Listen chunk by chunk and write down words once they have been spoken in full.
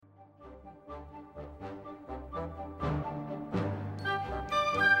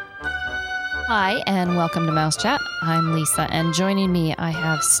Hi, and welcome to Mouse Chat. I'm Lisa, and joining me, I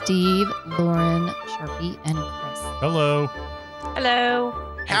have Steve, Lauren, Sharpie, and Chris. Hello. Hello.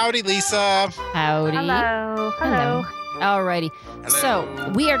 Howdy, Lisa. Howdy. Hello. Alrighty. Hello.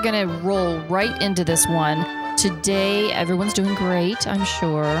 So, we are going to roll right into this one. Today, everyone's doing great, I'm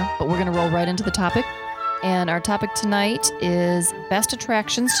sure, but we're going to roll right into the topic. And our topic tonight is best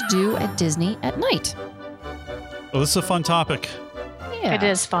attractions to do at Disney at night. Well, this is a fun topic. Yeah. It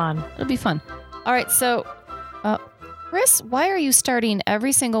is fun. It'll be fun. All right, so, Chris, why are you starting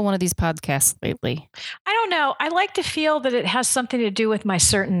every single one of these podcasts lately? I don't know. I like to feel that it has something to do with my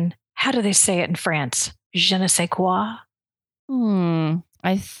certain, how do they say it in France? Je ne sais quoi.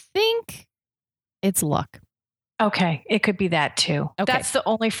 I think it's luck. Okay. It could be that too. Okay. That's the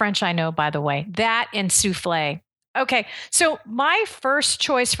only French I know, by the way. That and souffle. Okay. So my first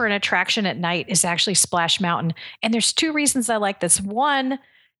choice for an attraction at night is actually Splash Mountain. And there's two reasons I like this. One,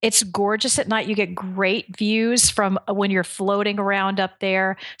 it's gorgeous at night. You get great views from when you're floating around up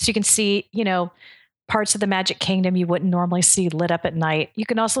there. So you can see, parts of the Magic Kingdom you wouldn't normally see lit up at night. You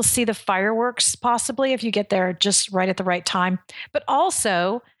can also see the fireworks possibly if you get there just right at the right time. But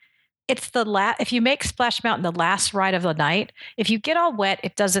also, it's if you make Splash Mountain the last ride of the night, if you get all wet,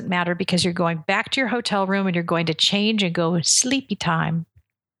 it doesn't matter because you're going back to your hotel room and you're going to change and go sleepy time.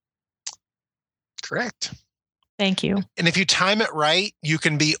 Correct. Thank you. And if you time it right, you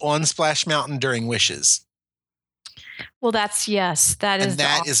can be on Splash Mountain during Wishes. Well, that is And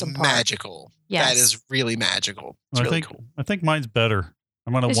that is awesome part. magical. Yes. That is really magical. It's really cool. I think mine's better.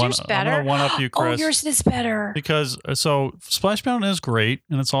 I'm gonna Is yours better? one up you, Chris. Oh, yours is better. Because so Splash Mountain is great,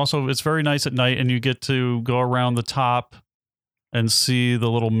 and it's very nice at night, and you get to go around the top and see the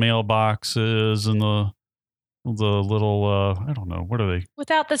little mailboxes and the little I don't know, what are they?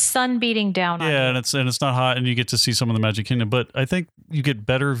 Without the sun beating down on you. Yeah, and it's not hot, and you get to see some of the Magic Kingdom. But I think you get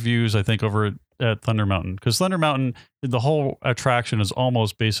better views, I think, over at Thunder Mountain, because Thunder Mountain, the whole attraction is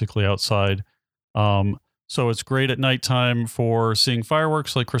almost basically outside. So it's great at nighttime for seeing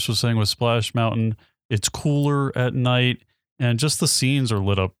fireworks, like Chris was saying with Splash Mountain. It's cooler at night, and just the scenes are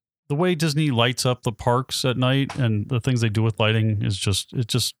lit up. The way Disney lights up the parks at night and the things they do with lighting is just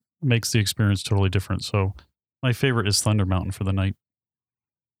makes the experience totally different. So my favorite is Thunder Mountain for the night.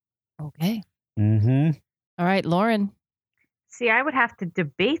 Okay. Mm-hmm. All right, Lauren. See, I would have to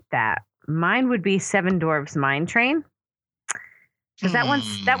debate that. Mine would be Seven Dwarfs Mine Train. Because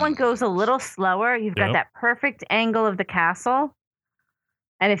that one goes a little slower. You've got that perfect angle of the castle.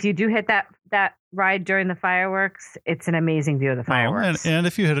 And if you do hit that ride during the fireworks, it's an amazing view of the fireworks. And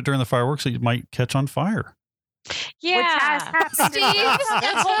if you hit it during the fireworks, it might catch on fire. Yeah. Which has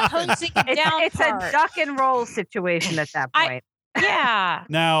happened. It's a duck and roll situation at that point. Yeah.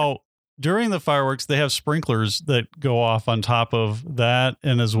 Now, during the fireworks, they have sprinklers that go off on top of that,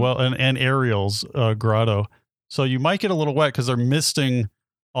 and as well, and Ariel's grotto. So you might get a little wet because they're misting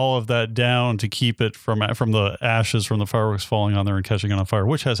all of that down to keep it from the ashes from the fireworks falling on there and catching on fire,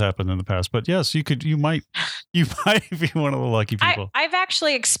 which has happened in the past. But yes, you might be one of the lucky people. I've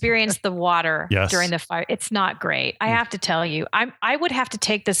actually experienced the water during the fire. It's not great. I have to tell you, I would have to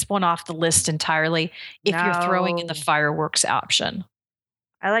take this one off the list entirely if you're throwing in the fireworks option.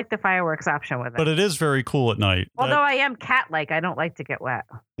 I like the fireworks option with it. But it is very cool at night. Although I am cat-like, I don't like to get wet.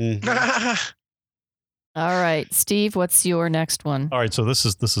 All right, Steve, what's your next one? All right, so this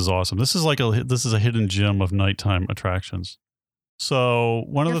is awesome. This is a hidden gem of nighttime attractions. So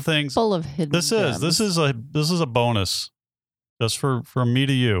one of the things full of hidden this gems. is a bonus just from me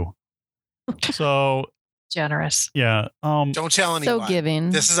to you. So generous. Yeah. Don't tell anyone. So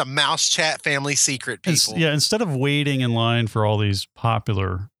giving. This is a Mouse Chat family secret, people. Instead of waiting in line for all these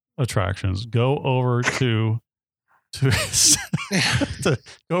popular attractions, go over to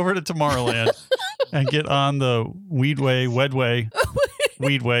go over to Tomorrowland and get on the Wedway,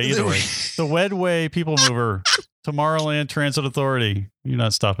 either way. The Wedway People Mover, Tomorrowland Transit Authority. You're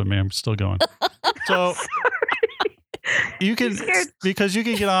not stopping me. I'm still going. So you can, because you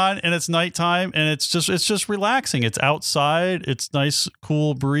can get on and it's nighttime and it's just relaxing. It's outside. It's nice,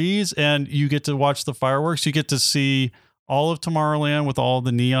 cool breeze, and you get to watch the fireworks. You get to see all of Tomorrowland with all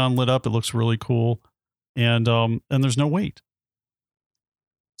the neon lit up. It looks really cool. And there's no wait.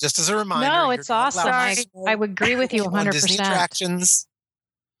 Just as a reminder. No, it's awesome. I would agree with you 100%. Disney attractions.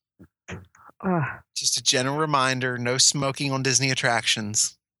 Just a general reminder, no smoking on Disney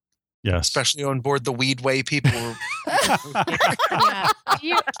attractions. Yes. Especially on board the Weedway people.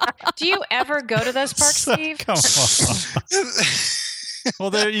 Yeah. Do you ever go to those parks, Steve? Come on. Well,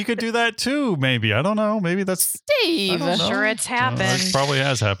 there you could do that too. Maybe, I don't know. Maybe that's Steve. Sure, it's happened. It probably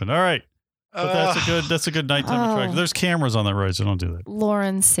has happened. All right, but that's a good nighttime attraction. There's cameras on that ride, so don't do that.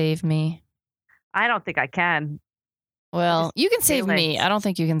 Lauren, save me. I don't think I can. Well, you can save me. feelings. I don't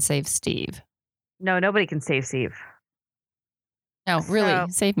think you can save Steve. No, nobody can save Steve. No, really, So-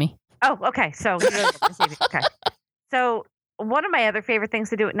 save me. Oh, okay. So, okay. So, one of my other favorite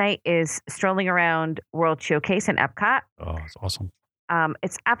things to do at night is strolling around World Showcase in Epcot. Oh, it's awesome.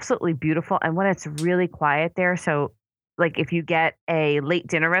 It's absolutely beautiful. And when it's really quiet there, so like if you get a late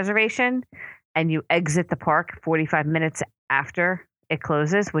dinner reservation and you exit the park 45 minutes after it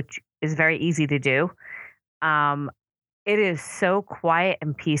closes, which is very easy to do, it is so quiet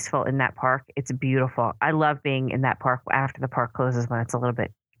and peaceful in that park. It's beautiful. I love being in that park after the park closes when it's a little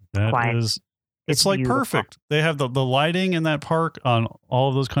bit quiet. It's like beautiful. perfect. They have the lighting in that park on all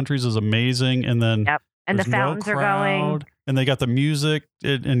of those countries is amazing. And then Yep. And the there's no fountains are going. crowd, and they got the music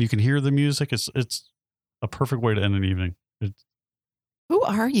and you can hear the music. It's a perfect way to end an evening. Who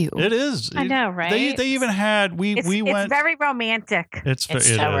are you? It is. I know, right? They even had, we It's went. very romantic. It's It's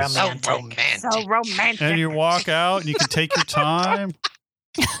it so is. romantic. So romantic. So romantic. And you walk out and you can take your time.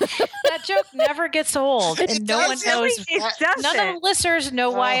 That joke never gets old, It and no one doesn't. knows. It doesn't. None of the listeners know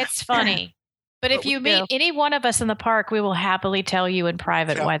why it's funny. But if But we you meet do. any one of us in the park, we will happily tell you in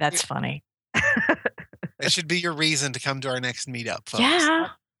private Yeah. why that's funny. That should be your reason to come to our next meetup, folks. Yeah.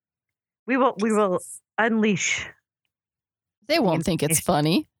 We will unleash. They won't think it's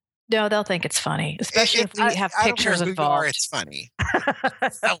funny. No, they'll think it's funny, especially if we have I don't care pictures who you are, involved. it's funny.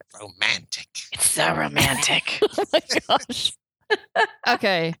 So romantic. It's so romantic. Oh my gosh.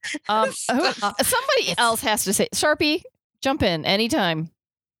 Okay. Somebody else has to say. Sharpie, jump in anytime.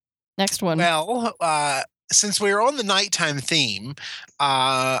 Next one. Well, since we're on the nighttime theme,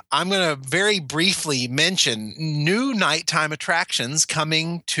 I'm going to very briefly mention new nighttime attractions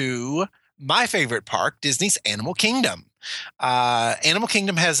coming to my favorite park, Disney's Animal Kingdom. Animal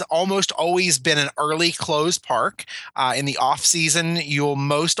Kingdom has almost always been an early close park. In the off season, you'll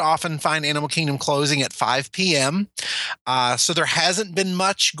most often find Animal Kingdom closing at 5 p.m. So there hasn't been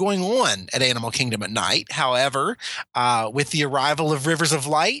much going on at Animal Kingdom at night. However, with the arrival of Rivers of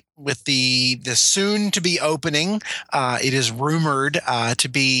Light, with the soon to be opening, it is rumored to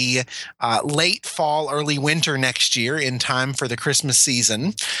be late fall, early winter next year in time for the Christmas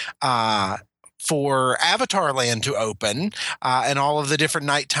season. For Avatar Land to open and all of the different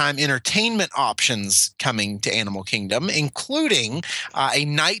nighttime entertainment options coming to Animal Kingdom, including a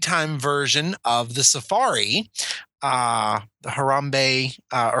nighttime version of the safari, the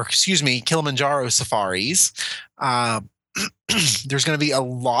Kilimanjaro safaris. There's going to be a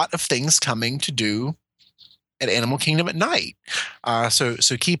lot of things coming to do at Animal Kingdom at night. So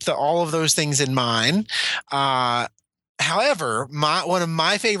keep all of those things in mind. However, one of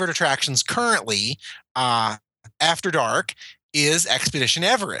my favorite attractions currently after dark is Expedition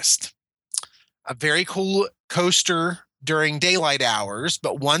Everest. A very cool coaster during daylight hours,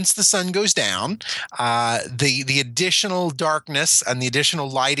 but once the sun goes down, the additional darkness and the additional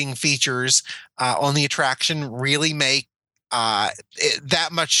lighting features on the attraction really make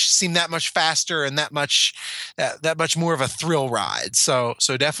seem that much faster and that much more of a thrill ride. So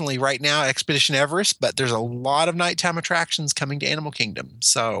definitely right now Expedition Everest, but there's a lot of nighttime attractions coming to Animal Kingdom.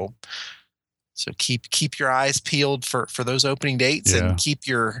 So keep your eyes peeled for those opening dates and keep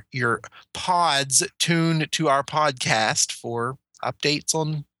your pods tuned to our podcast for updates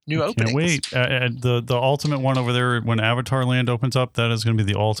on new openings. Can't wait. The ultimate one over there when Avatar Land opens up, that is going to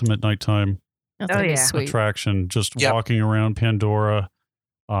be the ultimate nighttime That's gonna be yeah. sweet. attraction. Just walking around Pandora.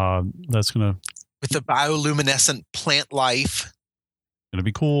 That's gonna With the bioluminescent plant life,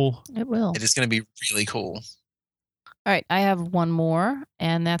 be cool. It will. it is going to be really cool. All right, I have one more,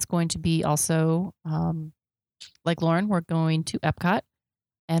 and that's going to be also, like Lauren, we're going to Epcot,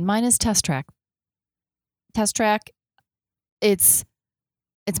 and mine is Test Track. Test Track, it's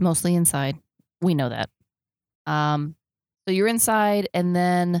mostly inside. We know that. So you're inside, and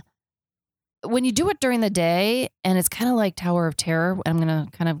then when you do it during the day, and it's kind of like Tower of Terror, I'm going to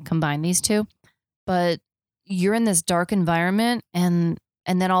kind of combine these two, but you're in this dark environment, and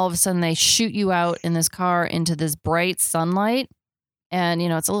then all of a sudden they shoot you out in this car into this bright sunlight. And,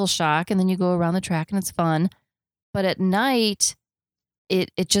 it's a little shock. And then you go around the track and it's fun. But at night, it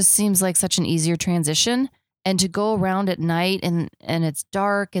just seems like such an easier transition. And to go around at night and it's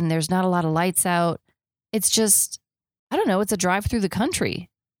dark and there's not a lot of lights out. It's just, I don't know, it's a drive through the country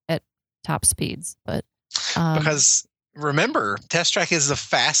at top speeds. But Because remember, Test Track is the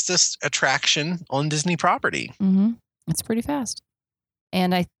fastest attraction on Disney property. It's pretty fast.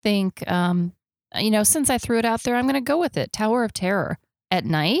 And I think, since I threw it out there, I'm going to go with it. Tower of Terror at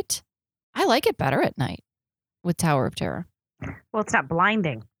night. I like it better at night with Tower of Terror. Well, it's not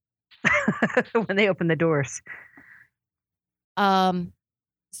blinding when they open the doors.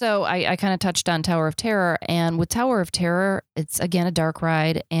 So I kind of touched on Tower of Terror, and with Tower of Terror, it's again a dark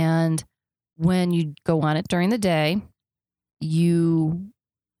ride, and when you go on it during the day, you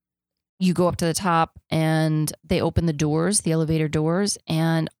go up to the top and they open the doors, the elevator doors,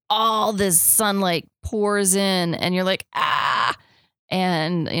 and all this sunlight pours in and you're like, ah,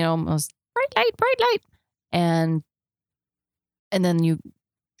 and almost bright light. And then you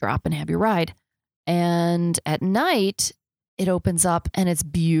drop and have your ride. And at night it opens up and it's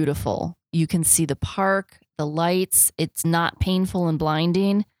beautiful. You can see the park, the lights. It's not painful and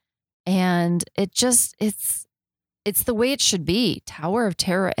blinding. And it's the way it should be. Tower of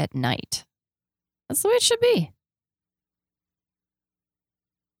Terror at night. That's the way it should be.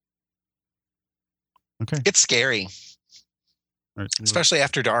 Okay. It's scary, All right, especially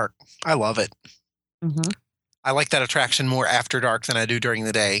after dark. I love it. Mm-hmm. I like that attraction more after dark than I do during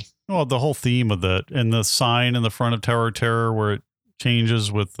the day. well, the whole theme of that and the sign in the front of Tower of Terror where it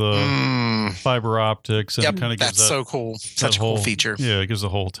changes with the fiber optics and Yep, kind of gives that's that, so cool. Such a cool feature. Yeah, it gives the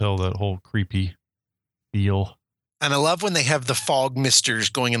hotel that whole creepy feel. And I love when they have the fog misters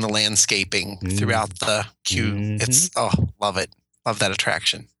going in the landscaping throughout the queue. Mhm. It's, love it. Love that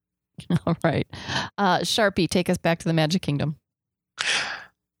attraction. All right. Sharpie, take us back to the Magic Kingdom.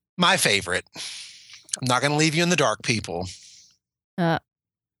 My favorite. I'm not going to leave you in the dark, people. The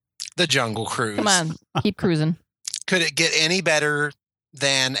Jungle Cruise. Come on, keep cruising. Could it get any better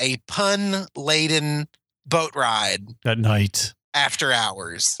than a pun-laden boat ride At night. after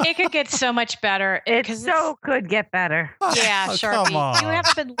hours? It could get so much better. It 'cause so could get better. yeah, Oh, Sharpie. come on. You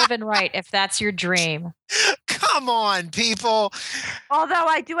haven't been living right if that's your dream. Come on, people. Although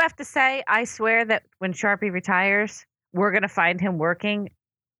I do have to say, I swear that when Sharpie retires, we're going to find him working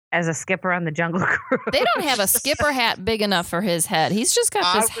as a skipper on the Jungle Cruise. They don't have a skipper hat big enough for his head. He's just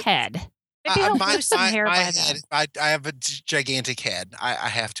got this head. Maybe he'll lose some hair by then. I have a gigantic head. I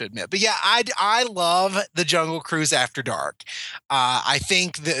have to admit, but yeah, I love the Jungle Cruise after dark. I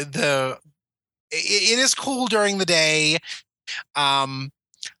think it is cool during the day,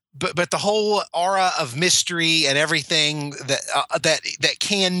 but the whole aura of mystery and everything that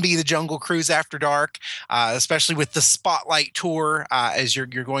can be the Jungle Cruise after dark, especially with the spotlight tour, as you're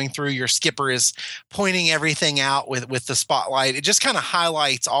going through, your skipper is pointing everything out with the spotlight. It just kind of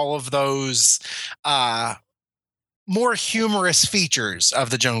highlights all of those more humorous features of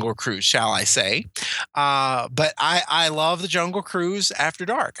the Jungle Cruise, shall I say. But I love the Jungle Cruise after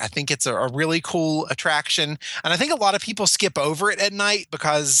dark. I think it's a really cool attraction. And I think a lot of people skip over it at night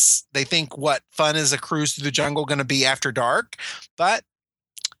because they think what fun is a cruise through the jungle going to be after dark. But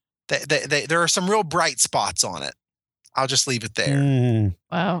there are some real bright spots on it. I'll just leave it there.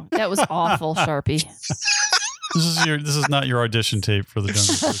 Wow, that was awful, Sharpie. This is not your audition tape for the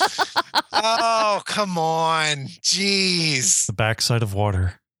Jungle Cruise. Oh, come on. Jeez. The backside of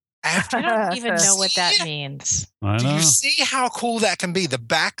water. After I don't even know what that means. I Do know. you see how cool that can be? The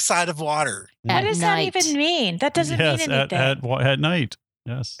backside of water. What At does night. that even mean? That doesn't yes, mean anything. at night.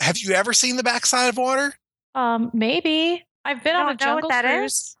 Yes. Have you ever seen the backside of water? Maybe. I've been You on a don't know what jungle that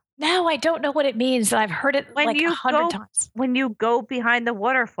cruise. is? No, I don't know what it means. I've heard it When like you 100 go- times. When you go behind the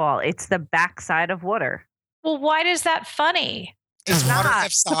waterfall, it's the backside of water. Well, why is that funny? Does It's water not.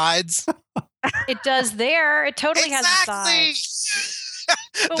 have sides? It does there. It totally has a side.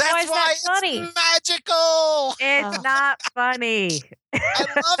 But That's why is that funny? it's magical. It's Oh. not funny. I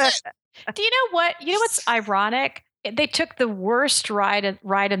love it. Do you know what? You know what's ironic? They took the worst ride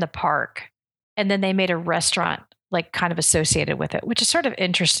in the park, and then they made a restaurant like kind of associated with it, which is sort of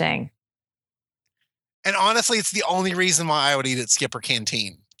interesting. And honestly, it's the only reason why I would eat at Skipper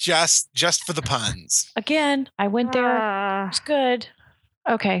Canteen. Just for the puns. Again, I went there. It's good.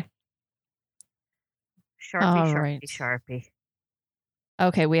 Okay. Sharpie, All Sharpie, right. Sharpie.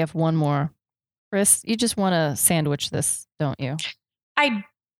 Okay, we have one more. Chris, you just want to sandwich this, don't you?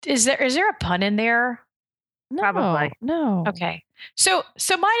 Is there a pun in there? No, Probably. No. Okay. So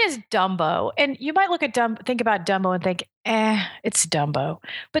mine is Dumbo. And you might think about Dumbo and think, it's Dumbo.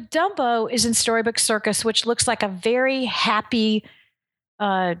 But Dumbo is in Storybook Circus, which looks like a very happy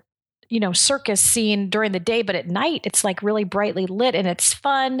circus scene during the day, but at night it's like really brightly lit and it's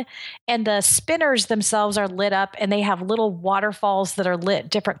fun. And the spinners themselves are lit up and they have little waterfalls that are lit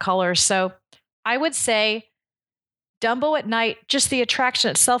different colors. So I would say Dumbo at night, just the attraction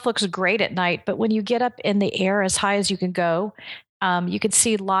itself looks great at night. But when you get up in the air as high as you can go, you can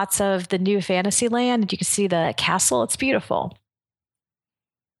see lots of the new Fantasyland and you can see the castle. It's beautiful.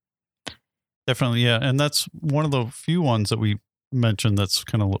 Definitely, yeah. And that's one of the few ones that we mentioned that's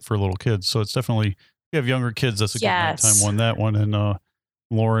kind of for little kids. So it's definitely, if you have younger kids, that's a good Yes. nighttime one. That one. And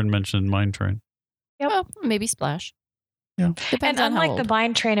Lauren mentioned Mine Train. Yep. Well, maybe Splash. Depends And on how unlike the old.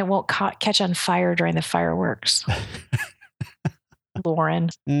 mine train, it won't catch on fire during the fireworks. Lauren.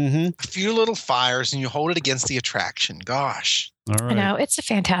 Mm-hmm. A few little fires and you hold it against the attraction. Gosh. All right. I know, it's a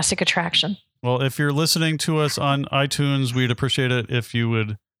fantastic attraction. Well, if you're listening to us on iTunes, we'd appreciate it if you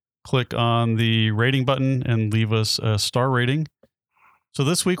would click on the rating button and leave us a star rating. So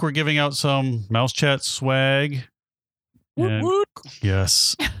this week we're giving out some Mouse Chat swag. And-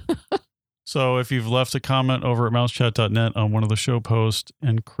 yes. So if you've left a comment over at mousechat.net on one of the show posts,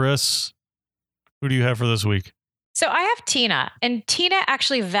 and Chris, who do you have for this week? So I have Tina, and Tina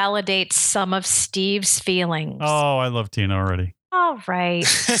actually validates some of Steve's feelings. Oh, I love Tina already. All right.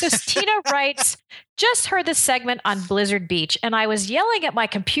 So Tina writes, just heard this segment on Blizzard Beach, and I was yelling at my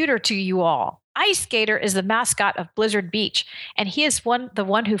computer to you all. Ice Gator is the mascot of Blizzard Beach, and he is the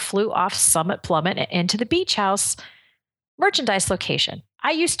one who flew off Summit Plummet into the beach house merchandise location. I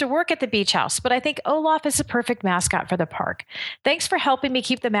used to work at the beach house, but I think Olaf is a perfect mascot for the park. Thanks for helping me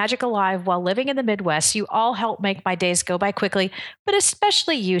keep the magic alive while living in the Midwest. You all help make my days go by quickly, but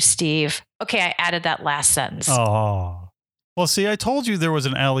especially you, Steve. Okay, I added that last sentence. Oh. Well, see, I told you there was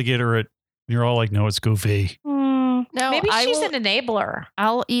an alligator and you're all like, no, it's Goofy. No, Maybe she's an enabler.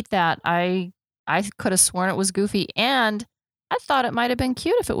 I'll eat that. I could have sworn it was Goofy, and I thought it might have been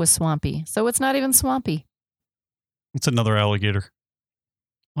cute if it was Swampy. So it's not even Swampy. It's another alligator.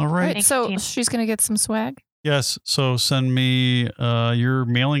 All right. Thanks, So Tina. she's going to get some swag. Yes. So send me your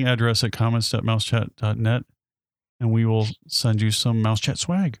mailing address at comments@mousechat.net and we will send you some Mouse Chat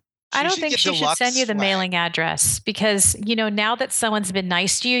swag. I don't think she should send you the mailing address because, now that someone's been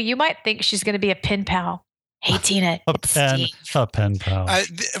nice to you, you might think she's going to be a pen pal. Hey, Tina. A it's pen Steve. pal.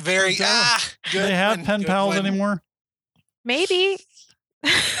 Very Do good. they have one, pen good pals one. anymore? Maybe.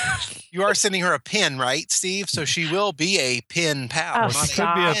 You are sending her a pin, right, Steve? So she will be a pin pal. Oh, not She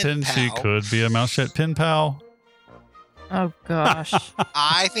could be a pen pin. She pal. could be a Mouse Chat pin pal. Oh, gosh.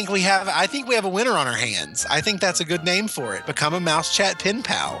 I think we have a winner on our hands. I think that's a good name for it. Become a Mouse Chat pin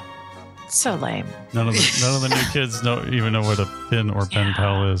pal. So lame. None of the new kids even know what a pin or pen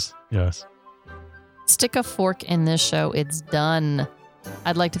pal is. Yes. Stick a fork in this show. It's done.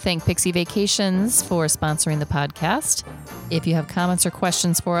 I'd like to thank Pixie Vacations for sponsoring the podcast. If you have comments or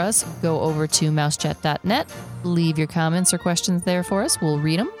questions for us, go over to mousechat.net. Leave your comments or questions there for us. We'll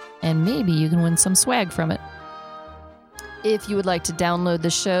read them, and maybe you can win some swag from it. If you would like to download the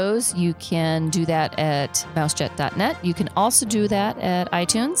shows, you can do that at mousechat.net. You can also do that at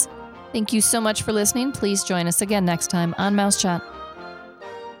iTunes. Thank you so much for listening. Please join us again next time on Mouse Chat.